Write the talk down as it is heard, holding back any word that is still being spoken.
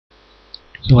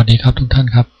สวัสดีครับทุกท่าน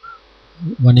ครับ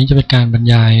วันนี้จะเป็นการบรร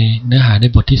ยายเนื้อหาใน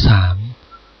บทที่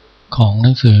3ของห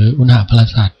นังสืออุณหภา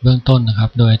ศาสตร์เบื้องต้นนะครับ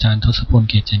โดยอาจารย์ทศพล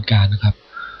เกตเจนการนะครับ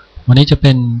วันนี้จะเ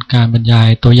ป็นการบรรยาย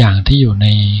ตัวอย่างที่อยู่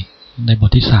ในบ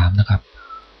ทที่3นะครับ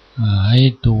ให้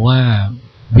ดูว่า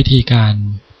วิธีการ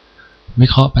วิ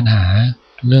เคราะห์ปัญหา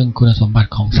เรื่องคุณสมบั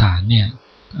ติของสารเนี่ย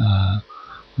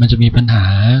มันจะมีปัญหา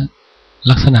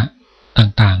ลักษณะ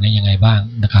ต่างๆในยังไงบ้าง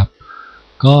นะครับ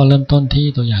ก็เริ่มต้นที่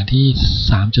ตัวอย่างที่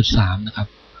 3.3 นะครับ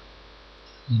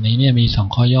อันนี้เนี่ยมี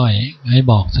2ข้อย่อยให้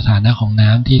บอกสถานะของน้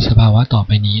ำที่สภาวะต่อไ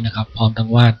ปนี้นะครับพร้อมทั้ง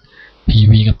วาด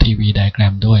PV กับ TV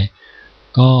diagram ด้วย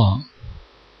ก็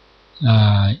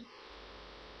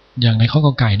อย่างในข้อก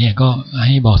อไก่เนี่ยก็ใ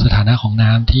ห้บอกสถานะของ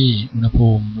น้ำที่อุณหภู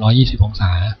มิ120องศ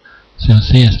าเซลเ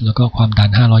ซียสแล้วก็ความดัน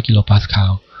500กิโลปาสคา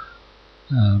ล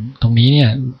ตรงนี้เนี่ย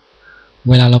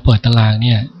เวลาเราเปิดตารางเ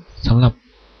นี่ยสำหรับ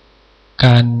ก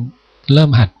ารเริ่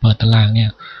มหัดเปิดตารางเนี่ย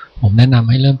ผมแนะนำ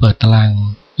ให้เริ่มเปิดตาราง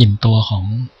อิ่มตัวของ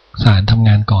สารทำง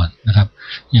านก่อนนะครับ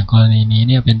อย่างกรณีนี้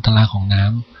เนี่ยเป็นตารางของน้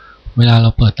ำเวลาเรา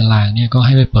เปิดตารางเนี่ยก็ใ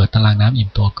ห้ไปเปิดตารางน้ำอิ่ม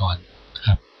ตัวก่อนนะค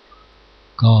รับ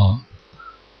ก็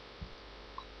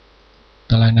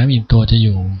ตารางน้ำอิ่มตัวจะอ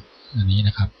ยู่อันนี้น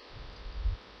ะครับ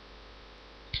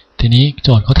ทีนี้โจ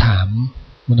ทย์เขาถาม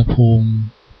อุณหภูมิ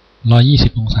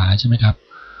120องศาใช่ไหมครับ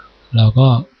เราก็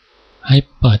ให้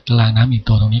เปิดตารางน้ำอิ่ม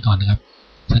ตัวตรงนี้ก่อนนะครับ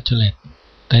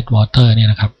saturated water เนี่ย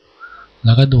นะครับแ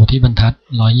ล้วก็ดูที่บรรทัด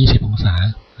120องศา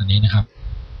อันนี้นะครับ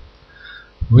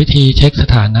วิธีเช็คส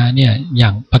ถานะเนี่ยอย่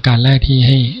างประการแรกที่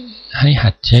ให้หั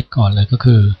ดเช็คก่อนเลยก็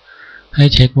คือให้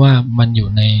เช็คว่ามันอยู่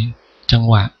ในจัง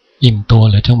หวะอิ่มตัว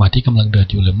หรือจังหวะที่กำลังเดือด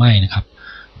อยู่หรือไม่นะครับ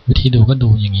วิธีดูก็ดู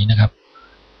อย่างนี้นะครับ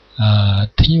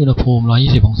ที่อุณหภูมิ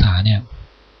120องศาเนี่ย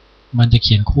มันจะเ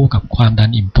ขียนคู่กับความดัน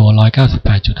อิ่มตัว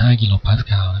 198.5 กิโลปาส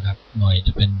คาลนะครับหน่วยจ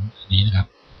ะเป็นอันนี้นะครับ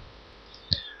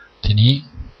ทีนี้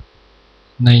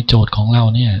ในโจทย์ของเรา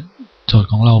เนี่ยโจทย์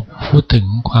ของเราพูดถึง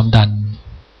ความดัน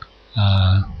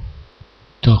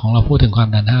โจทย์ของเราพูดถึงความ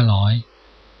ดัน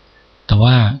500แต่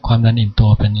ว่าความดันอิ่มตัว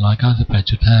เป็น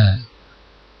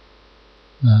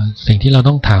 198.5 สิ่งที่เรา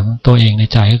ต้องถามตัวเองใน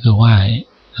ใจก็คือว่า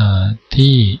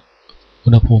ที่อุ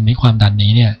ณหภูมินี้ความดัน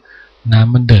นี้เนี่ยน้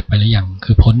ำมันเดือดไปหรือยัง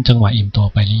คือพ้นจังหวะอิ่มตัว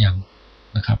ไปหรือยัง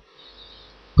นะครับ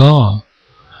ก็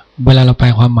เวลาเราแปล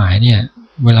ความหมายเนี่ย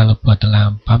เวลาเราเปิดตาราง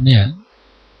ปั๊บเนี่ย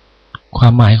ควา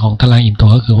มหมายของตารางอิ่มตัว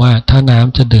ก็คือว่าถ้าน้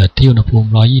ำจะเดือดที่อุณหภูมิ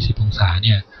120องศาเ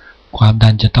นี่ยความดั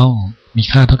นจะต้องมี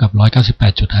ค่าเท่ากับ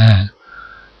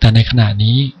 198.5 แต่ในขณะ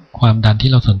นี้ความดันที่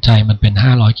เราสนใจมันเป็น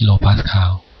500กิโลปาสคา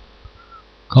ล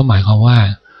ก็หมายความว่า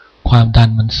ความดัน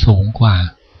มันสูงกว่า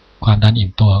ความดันอิ่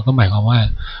มตัวก็หมายความว่า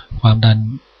ความดัน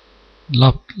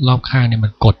รอบข้างเนี่ยมั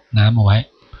นกดน้ำเอาไว้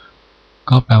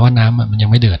ก็แปลว่าน้ำมันยั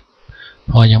งไม่เดือด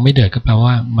พอยังไม่เดือดก็แปล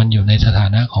ว่ามันอยู่ในสถา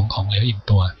นะของเหลวอิ่ม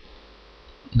ตัว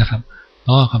นะครับ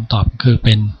ก็คำตอบคือเ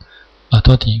ป็นโท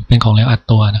ษทีเป็นของเหลวอัด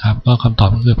ตัวนะครับก็คำตอบ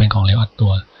ก็คือเป็นของเหลวอัดตั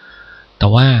วแต่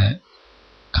ว่า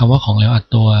คำว่าของเหลวอัด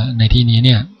ตัวในที่นี้เ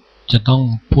นี่ยจะต้อง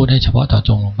พูดให้เฉพาะเจาะจ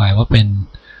งลงไปว่าเป็น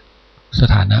ส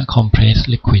ถานะ compressed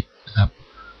liquid นะครับ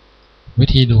วิ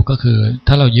ธีดูก็คือ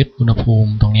ถ้าเรายึดอุณหภูมิ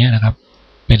ตรงนี้นะครับ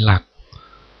เป็นหลัก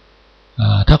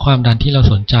ถ้าความดันที่เรา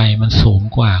สนใจมันสูง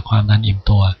กว่าความดันอิ่ม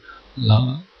ตัวแล้ว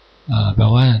แปล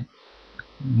ว่า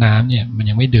น้ำเนี่ยมัน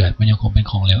ยังไม่เดือดมันยังคงเป็น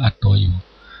ของเหลวอัดตัวอยู่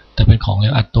แต่เป็นของเหล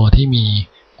วอัดตัวที่มี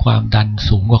ความดัน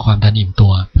สูงกว่าความดันอิ่มตั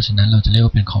วเพราะฉะนั้นเราจะเรียก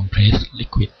ว่าเป็น compressed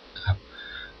liquid นะครับ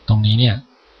ตรงนี้เนี่ย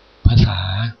ภาษา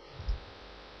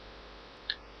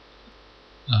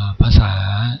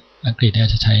อังกฤษเนี่ย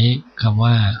จะใช้คำ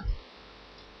ว่า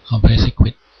compressed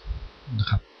liquid นะ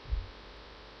ครับ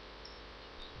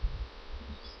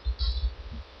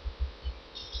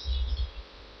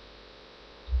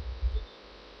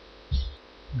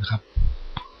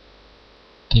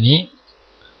ทีนี้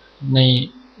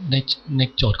ใน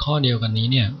โจทย์ข้อเดียวกันนี้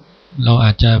เนี่ยเราอ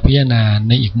าจจะพิจารณาใ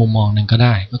นอีกมุมมองหนึ่งก็ไ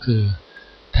ด้ก็คือ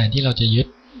แทนที่เราจะยึด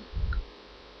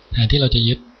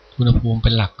อุณหภูมิเป็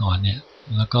นหลักก่อนเนี่ย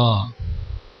แล้วก็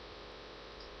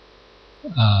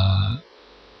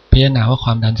พิจารณาว่าคว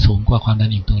ามดันสูงกว่าความดัน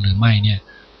อิ่มตัวหรือไม่เนี่ย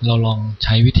เราลองใ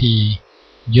ช้วิธี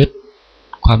ยึด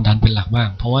ความดันเป็นหลักบ้าง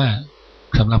เพราะว่า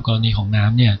สำหรับกรณีของน้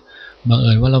ำเนี่ยบังเ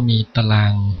อิญว่าเรามีตารา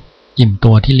งอิ่ม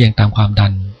ตัวที่เรียงตามความดั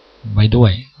นไว้ด้ว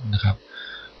ยนะครับ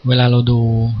เวลาเราดู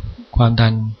ความดั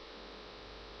น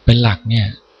เป็นหลักเนี่ย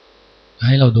ใ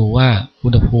ห้เราดูว่าอุ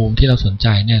ณหภูมิที่เราสนใจ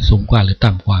เนี่ยสูงกว่าหรือ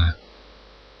ต่ำกว่า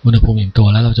อุณหภูมิอิ่มตัว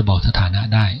แล้วเราจะบอกสถานะ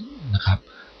ได้นะครับ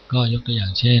ก็ยกตัวอย่า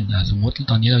งเช่นสมมติ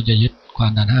ตอนนี้เราจะยึดควา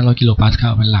มดัน500กิโลปาสคา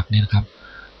ลเป็นหลักเนี่ยนะครับ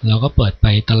เราก็เปิดไป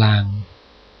ตาราง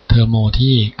เทอร์โม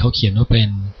ที่เขาเขียนว่าเ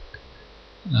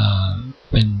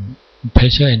ป็น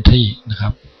pressure entry นะครั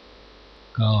บ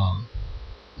ก็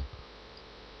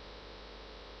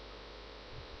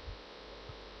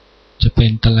เ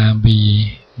ป็นตาราง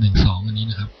B12 อันนี้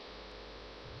นะครับ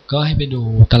ก็ให้ไปดู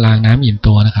ตารางน้ำอิ่ม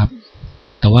ตัวนะครับ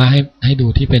แต่ว่าให้ดู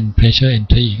ที่เป็น pressure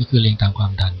entry ก็คือเรียงตามควา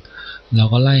มดันเรา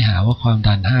ก็ไล่หาว่าความ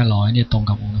ดัน500เนี่ยตรง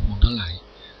กับอุณหภูมิเท่าไหร่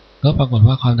ก็ปรากฏ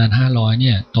ว่าความดัน500เ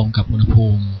นี่ยตรงกับอุณหภู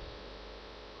มิ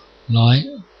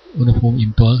อุณหภูมิอิ่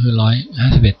มตัวก็คือ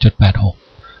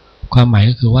 151.86 ความหมาย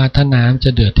ก็คือว่าถ้าน้ำจะ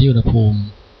เดือดที่อุณหภูมิ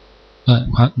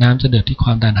น้ำจะเดือดที่คว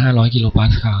ามดัน500 กิโลปา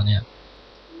สคาลเนี่ย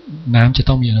น้ำจะ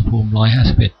ต้องมีอุณหภูมิ 151.86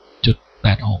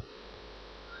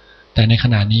 แต่ในข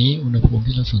ณะนี้อุณหภูมิ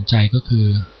ที่เราสนใจก็คือ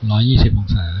120 อง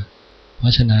ศาเพรา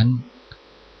ะฉะนั้น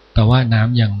แปลว่าน้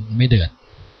ำยังไม่เดือด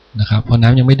นะครับพอน้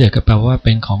ำยังไม่เดือดก็แปลว่าเ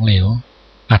ป็นของเหลว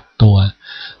อัดตัว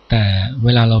แต่เว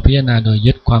ลาเราพิจารณาโดย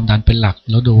ยึดความดันเป็นหลัก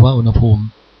แล้วดูว่าอุณหภูมิ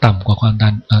ต่ำกว่าความดั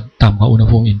นต่ำกว่าอุณห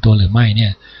ภูมิอิ่มตัวหรือไม่เนี่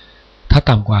ยถ้า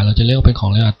ต่ำกว่าเราจะเรียกว่าเป็นขอ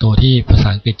งเหลวอัดตัวที่ภาษา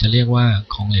อังกฤษจะเรียกว่า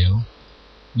ของเหลว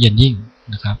เย็นยิ่ง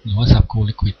นะครับหรือว่า subcooled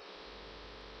liquid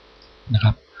นะค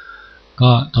รับก็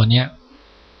ตัวเนี้ย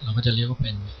เราก็จะเรียกว่าเ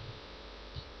ป็น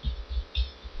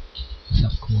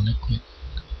subcooled liquid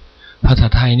ภาษา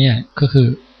ไทยเนี่ยก็คือ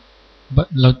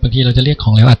บางทีเราจะเรียกข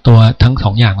องเหลวอัดตัวทั้ง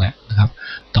2 อย่างแหละนะครับ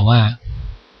แต่ว่า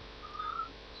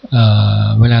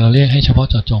เวลาเราเรียกให้เฉพาะ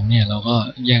เจาะจงเนี่ยเราก็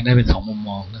แยกได้เป็น2 มุมม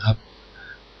องนะครับ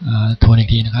ทวนอีก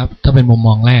ทีนะครับถ้าเป็นมุมม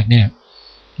องแรกเนี่ย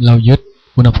เรายึด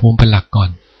อุณหภูมิเป็นหลักก่อน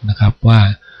นะครับว่า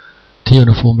ที่อุณ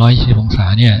หภูมิ120 องศา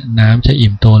เนี่ยน้ำจะ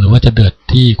อิ่มตัวหรือว่าจะเดือด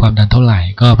ที่ความดันเท่าไหร่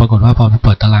ก็ปรากฏว่าพอเ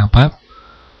ปิดตารางปั๊บ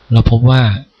เราพบว่า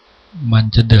มัน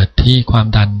จะเดือดที่ความ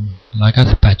ดัน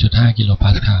 198.5 กิโลปา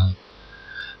สคาล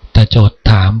แต่โจทย์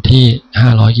ถามที่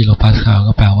500 กิโลปาสคาล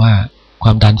ก็แปลว่าคว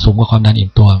ามดันสูงกว่าความดันอิ่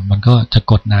มตัวมันก็จะ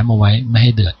กดน้ำเอาไว้ไม่ใ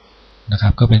ห้เดือดนะครั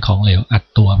บก็เป็นของเหลวอัด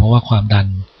ตัวเพราะว่าความดัน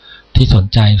ที่สน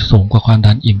ใจสูงกว่าความ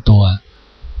ดันอิ่มตัว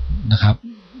นะครับ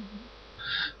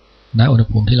ณอุณห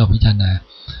ภูมิที่เราพิจารณา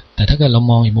แต่ถ้าเกิดเรา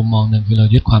มองอีกมุมมองหนึ่งคือเรา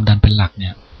ยึดความดันเป็นหลักเนี่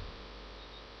ย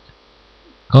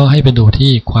ก็ให้ไปดู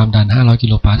ที่ความดัน500 กิ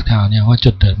โลปาสคาลเนี่ยว่า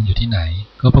จุดเดือดมันอยู่ที่ไหน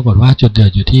ก็ปรากฏว่าจุดเดือ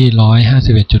ดอยู่ที่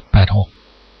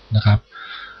 151.86 นะครับ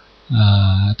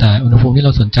แต่อุณหภูมิที่เร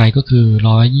าสนใจก็คือ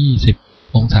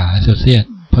120 องศาเซลเซียส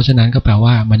เพราะฉะนั้นก็แปล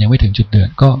ว่ามันยังไม่ถึงจุดเดือด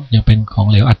ก็ยังเป็นของ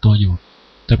เหลวอัดตัวอยู่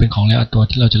แต่เป็นของเหลวอัดตัว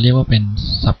ที่เราจะเรียกว่าเป็น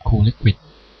subcooled liquid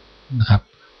นะครับ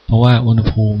เพราะว่าอุณห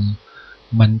ภูมิ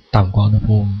มันต่ำกว่าอุณห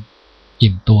ภูมิ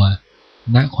อิ่มตัว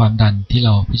ณความดันที่เร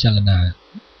าพิจารณา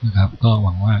นะครับก็ห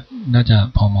วังว่าน่าจะ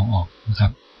พอมองออกนะครั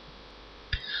บ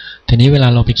ทีนี้เวลา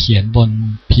เราไปเขียนบน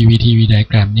PVTV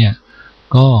diagram เนี่ย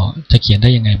ก็จะเขียนได้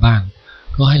ยังไงบ้าง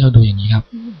ก็ให้เราดูอย่างนี้ครับ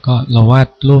ก็เราวาด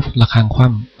รูประฆังคว่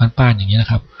ำป้านๆอย่างนี้น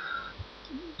ะครับ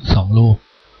2 รูป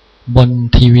บน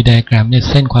TV diagram เนี่ย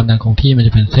เส้นความดันคงที่มันจ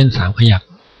ะเป็นเส้น3 ขยัก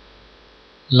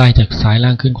ไล่จากซ้ายล่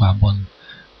างขึ้นขวาบน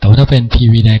แต่ว่าถ้าเป็น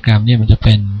PV diagram เนี่ยมันจะเ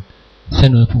ป็นเส้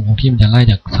นอุณหภูมิคงที่มันจะไล่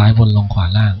จากซ้ายบนลงขวา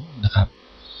ล่างนะครับ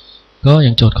ก็อย่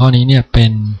างโจทย์ข้อนี้เนี่ยเป็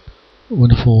นอุณ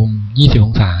หภูมิ20 อ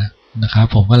งศานะครับ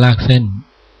ผมก็ลากเส้น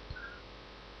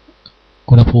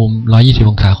อุณหภูมิ120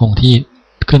 องศาคงที่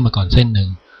ขึ้นมาก่อนเส้นหนึ่ง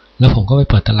แล้วผมก็ไป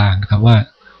เปิดตารางนะครับว่า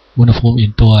อุณหภูมิอิ่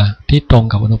มตัวที่ตรง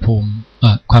กับอุณหภูมิ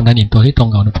ความดันอิ่มตัวที่ตรง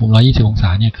กับอุณหภูมิ120 องศา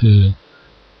เนี่ยคื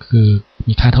อ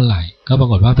มีค่าเท่าไหร่ก็ปรา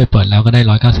กฏว่าไปเปิดแล้วก็ได้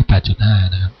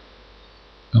 198.5 นะครับ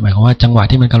ก็หมายความว่าจังหวะ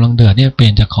ที่มันกำลังเดือดเนี่ยเปลี่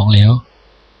ยนจากของเหลว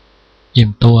อิ่ม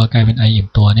ตัวกลายเป็นไออิ่ม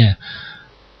ตัวเนี่ย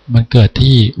มันเกิด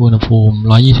ที่อุณหภูมิ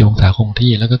120 องศาคง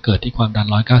ที่แล้วก็เกิดที่ความดัน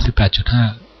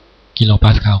 198.5 กิโลปา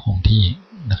สคาลคงที่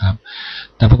นะครับ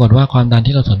แต่ปรากฏว่าความดัน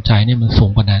ที่เราสนใจเนี่ยมันสูง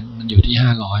กว่านั้นมันอยู่ที่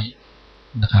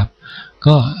500นะครับ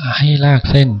ก็ให้ลาก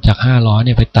เส้นจาก500เ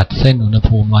นี่ยไปตัดเส้นอุณห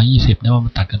ภูมิ120เนี่ยว่ามั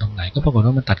นตัดกันตรงไหนก็ปรากฏ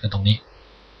ว่ามันตัดกันตรงนี้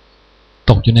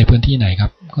ตกอยู่ในพื้นที่ไหนครั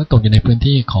บก็ตกอยู่ในพื้น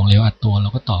ที่ของเหลวอัดตัวเรา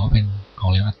ก็ตอบว่าเป็นของ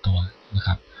เหลวอัดตัวนะค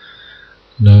รับ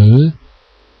หรือ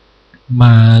ม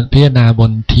าพิจารณาบ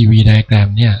นทีวีไดอะแกรม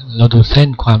เนี่ยเราดูเส้น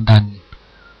ความดัน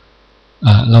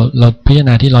เราพิจาร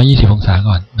ณาที่120 องศา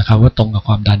ก่อนนะครับว่าตรงกับค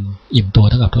วามดันอิ่มตัว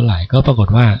เท่ากับเท่าไหร่ก็ปรากฏ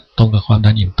ว่าตรงกับความดั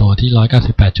นอิ่มตัวที่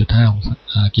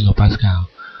 198.5 กิโลปาสคาล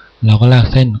เราก็ลาก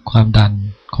เส้นความดัน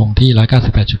คงที่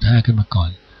 198.5 ขึ้นมาก่อน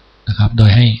นะครับโดย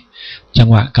ให้จัง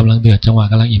หวะกำลังเดือดจังหวะ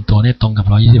กำลังอิ่มตัวเนี่ยตรงกับ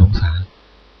120 องศา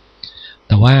แ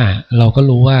ต่ว่าเราก็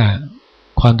รู้ว่า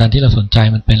ความดันที่เราสนใจ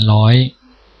มันเป็น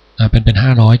เป็น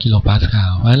500 กิโลปาสคา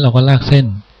ลเพราะฉะนั้นเราก็ลากเส้น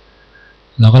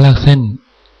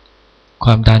ค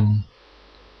วามดัน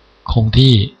คง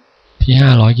ที่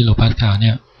500 กิโลปาสคาลเ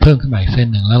นี่ยเพิ่มขึ้นมาอีกเส้น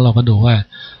หนึ่งแล้วเราก็ดูว่า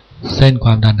เส้นคว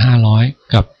ามดัน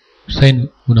500กับเส้น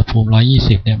อุณหภูมิ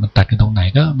120เนี่ยมันตัดกันตรงไหน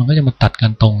ก็มันก็จะมาตัดกั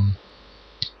นตรง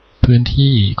พื้น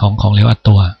ที่ของเหลวอัด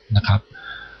ตัวนะครับ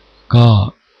ก็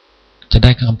จะได้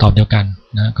คำตอบเดียวกัน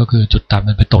นะก็คือจุดตัด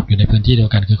มันไปตกอยู่ในพื้นที่เดีย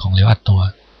วกันคือของเหลวอัดตัว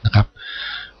นะครับ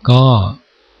ก็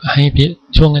ให้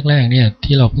ช่วงแรกๆเนี่ย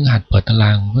ที่เราเพิ่งหัดเปิดตาร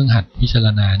างเพิ่งหัดพิจาร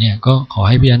ณาเนี่ยก็ขอ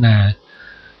ให้พิจารณา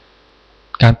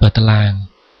การเปิดตาราง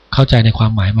เข้าใจในควา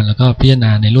มหมายมันแล้วก็พิจารณ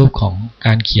าในรูปของก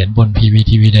ารเขียนบน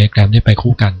PVTV diagram ได้ไป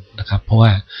คู่กันนะครับเพราะว่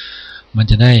ามัน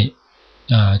จะได้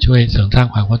ช่วยเสริมสร้าง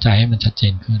ความเข้าใจให้มันชัดเจ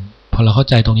นขึ้นพอเราเข้า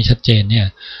ใจตรงนี้ชัดเจนเนี่ย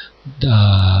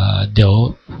เดี๋ยว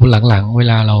หลังๆเว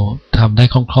ลาเราทำได้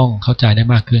คล่องๆเข้าใจได้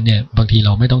มากขึ้นเนี่ยบางทีเร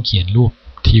าไม่ต้องเขียนรูป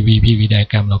PV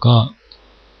diagram เรา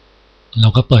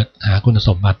ก็เปิดหาคุณส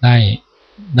มบัติไ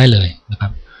ด้เลยนะครั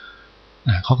บ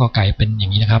ข้อกอไก่เป็นอย่า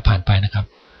งนี้นะครับผ่านไปนะครับ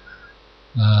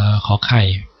ขอไข่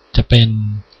จะเป็น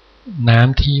น้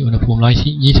ำที่อุณหภูมิ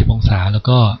120องศาแล้ว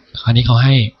ก็คราวนี้เขาใ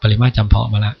ห้ปริมาตรจำเพาะ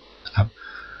มาแล้วนะครับ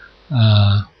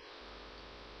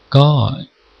ก็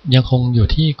ยังคงอยู่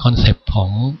ที่คอนเซปต์ของ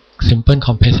simple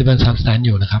compressible substance อ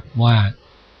ยู่นะครับว่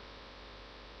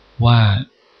า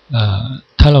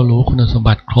ถ้าเรารู้คุณสม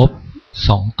บัติครบ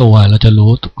2ตัวเราจะรู้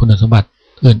คุณสมบัติ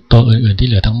ตัวอื่นๆที่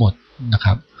เหลือทั้งหมดนะค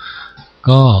รับ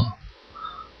ก็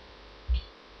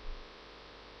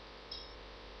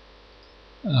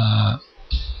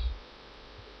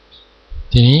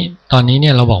ทีนี้ตอนนี้เนี่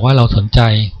ยเราบอกว่าเราสนใจ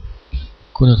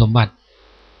คุณสมบัติ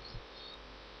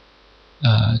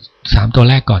3ตัว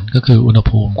แรกก่อนก็คืออุณห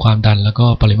ภูมิความดันแล้วก็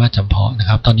ปริมาตรจำเพาะนะค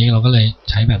รับตอนนี้เราก็เลย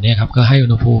ใช้แบบนี้ครับก็ให้อุ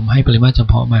ณหภูมิให้ปริมาตรจำ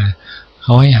เพาะมาเข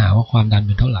าให้หาว่าความดันเ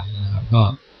ป็นเท่าไหร่นะครับ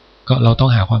ก็เราต้อ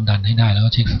งหาความดันให้ได้แล้วก็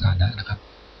เช็คสถานะนะครับ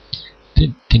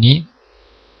ทีนี้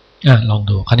ลอง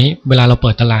ดูคราวนี้เวลาเราเ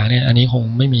ปิดตารางเนี่ยอันนี้คง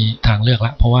ไม่มีทางเลือกล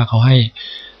ะเพราะว่าเขาให้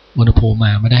อุณหภูมิม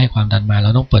าไม่ได้ให้ความดันมาเรา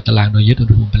ต้องเปิดตารางโดยยึดอุณ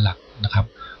หภูมิเป็นหลักนะครับ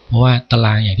เพราะว่าตาร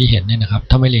างอย่างที่เห็นเนี่ยนะครับ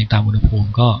ถ้าไม่เรียงตามอุณหภูมิ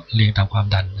ก็เรียงตามความ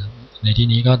ดันในที่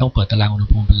นี้ก็ต้องเปิดตารางอุณห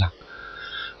ภูมิเป็นหลัก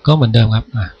ก็เหมือนเดิมครับ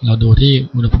เราดูที่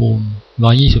อุณหภูมิ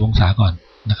120องศาก่อน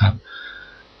นะครับ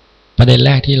ประเด็นแร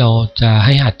กที่เราจะใ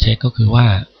ห้หัดเช็คก็คือว่า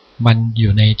มันอ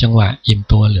ยู่ในจังหวะอิ่ม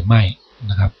ตัวหรือไม่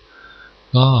นะครับ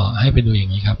ก็ให้ไปดูอย่า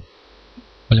งนี้ครับ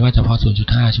ปริมาตรเฉพาะ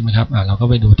 0.5 ใช่ไหมครับเราก็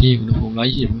ไปดูที่อุณหภูมิ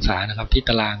120องศานะครับที่ต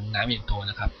ารางน้ำอิ่มตัว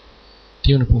นะครับ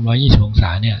ที่อุณหภูมิ120องศา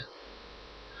เนี่ย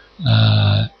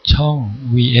ช่อง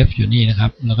VF อยู่นี่นะครั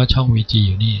บแล้วก็ช่อง VG อ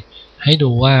ยู่นี่ให้ดู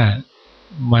ว่า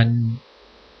มัน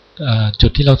จุ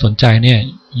ดที่เราสนใจเนี่ย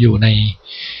อยู่ใน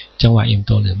จังหวะอิ่ม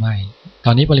ตัวหรือไม่ต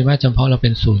อนนี้ปริมาตรจำเพาะเราเป็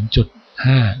น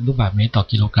 0.5 ลูกบาศก์เมตรต่อ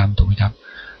กิโลกรัมถูกไหมครับ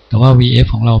แต่ว่า VF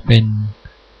ของเราเป็น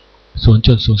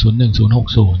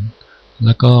 0.001060 แ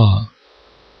ล้วก็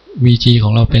VG ขอ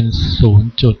งเราเป็น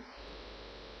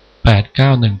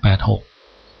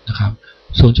 0.89186 นะครับ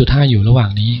 0.5 อยู่ระหว่า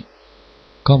งนี้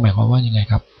ก็หมายความว่ายังไง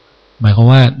ครับหมายความ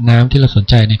ว่าน้ำที่เราสน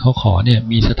ใจในข้อขอเนี่ย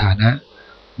มีสถานะ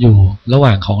อยู่ระห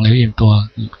ว่างของเหลวอิ่มตัว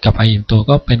กับไออิ่มตัว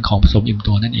ก็เป็นของผสมอิ่ม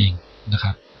ตัวนั่นเองนะค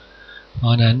รับเพรา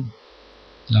ะนั้น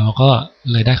เราก็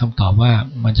เลยได้คำตอบว่า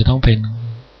มันจะต้องเป็น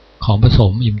ของผส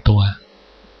มอิ่มตัว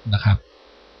นะครับ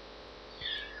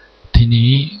ทีนี้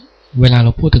เวลาเร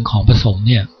าพูดถึงของผสม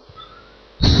เนี่ย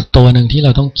ตัวหนึ่งที่เร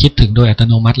าต้องคิดถึงโดยอัต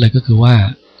โนมัติเลยก็คือว่า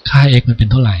ค่า x มันเป็น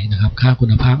เท่าไหร่นะครับค่าคุ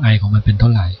ณภาพ I ของมันเป็นเท่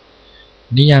าไหร่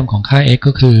นิยามของค่า x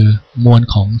ก็คือมวล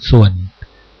ของส่วน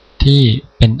ที่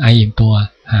เป็น I อิ่มตัว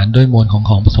หารด้วยมวลข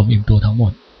องผสมอิ่มตัวทั้งหม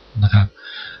ดนะครับ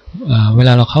เวล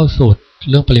าเราเข้าสูตร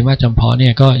เรื่องปริมาตรจำเพาะเนี่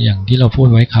ยก็อย่างที่เราพูด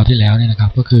ไว้คราวที่แล้วเนี่ยนะครั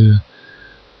บก็คือ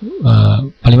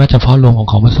ปริมาตรจำเพาะรวมข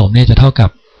องผสมเนี่ยจะเท่ากับ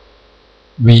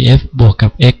VF บวกกั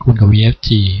บ x คูณกับ VFG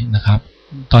นะครับ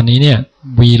ตอนนี้เนี่ย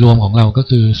V รวมของเราก็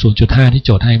คือ 0.5 ที่โจ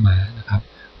ทย์ให้มานะครับ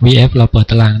VF เราเปิด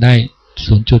ตารางได้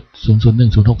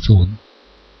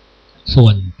 0.001060 ส่ว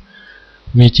น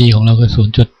VG ของเราคือ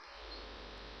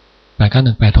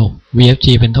 0.89186 VFG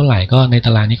เป็นเท่าไหร่ก็ในต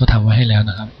ารางนี้เขาทำไว้ให้แล้ว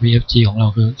นะครับ VFG ของเรา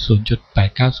คือ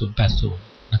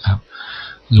 0.89080 นะครับ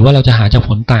หรือว่าเราจะหาจากผ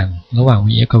ลต่างระหว่าง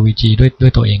VF กับ VG ด้ว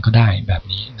ยตัวเองก็ได้แบบ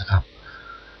นี้นะครับ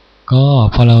ก็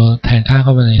พอเราแทนค่าเข้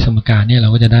าไปในสมการเนี่ยเรา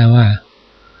ก็จะได้ว่า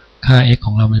ค่า x ข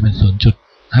องเรามันเป็น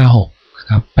 0.56 นะ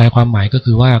ครับแปลความหมายก็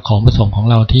คือว่าของผสมของ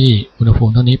เราที่อุณหภู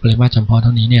มิเท่านี้ปริมาตรจำเพาะเท่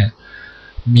านี้เนี่ย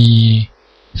มี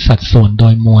สัดส่วนโด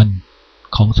ยมวล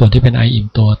ของส่วนที่เป็น I อิ่ม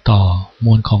ตัวต่อม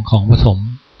วลของผสม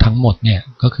ทั้งหมดเนี่ย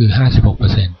ก็คือ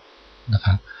 56% นะค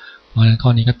รับเพราะฉะนั้นข้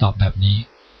อนี้ก็ตอบแบบนี้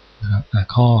นะครับ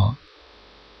ข้อ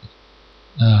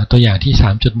ตัวอย่างที่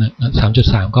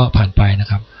 3.3 ก็ผ่านไปนะ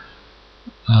ครับ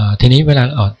ทีนี้เวลา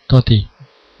ตัวที่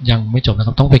ยังไม่จบนะค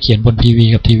รับต้องไปเขียนบน PV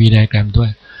กับ TV diagram ด้วย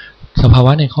สภาว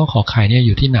ะในข้อขอไข่เนี่ยอ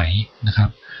ยู่ที่ไหนนะครับ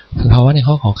สภาวะใน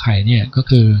ข้อขอไข่เนี่ยก็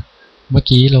คือเมื่อ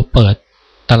กี้เราเปิด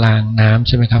ตารางน้ำใ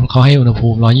ช่ไหมครับเขาให้อุณหภู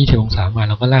มิ120องศามา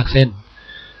เราก็ลากเส้น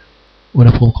อุณ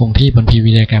หภูมิคงที่บน PV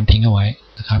diagram ทิ้งเอาไว้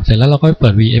นะครับเสร็จแล้วเราก็เปิ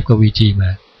ด VF กับ VG มา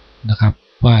นะครับ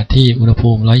ว่าที่อุณหภู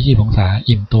มิ120องศา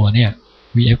อิ่มตัวเนี่ย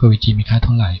VF กับ VG มีค่าเ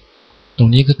ท่าไหร่ตรง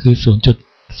นี้ก็คือ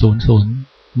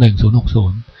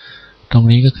 0.001060 ตรง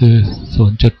นี้ก็คือ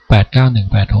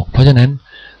 0.89186 เพราะฉะนั้น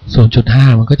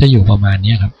 0.5 มันก็จะอยู่ประมาณ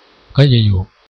นี้ครับก็จะอยู่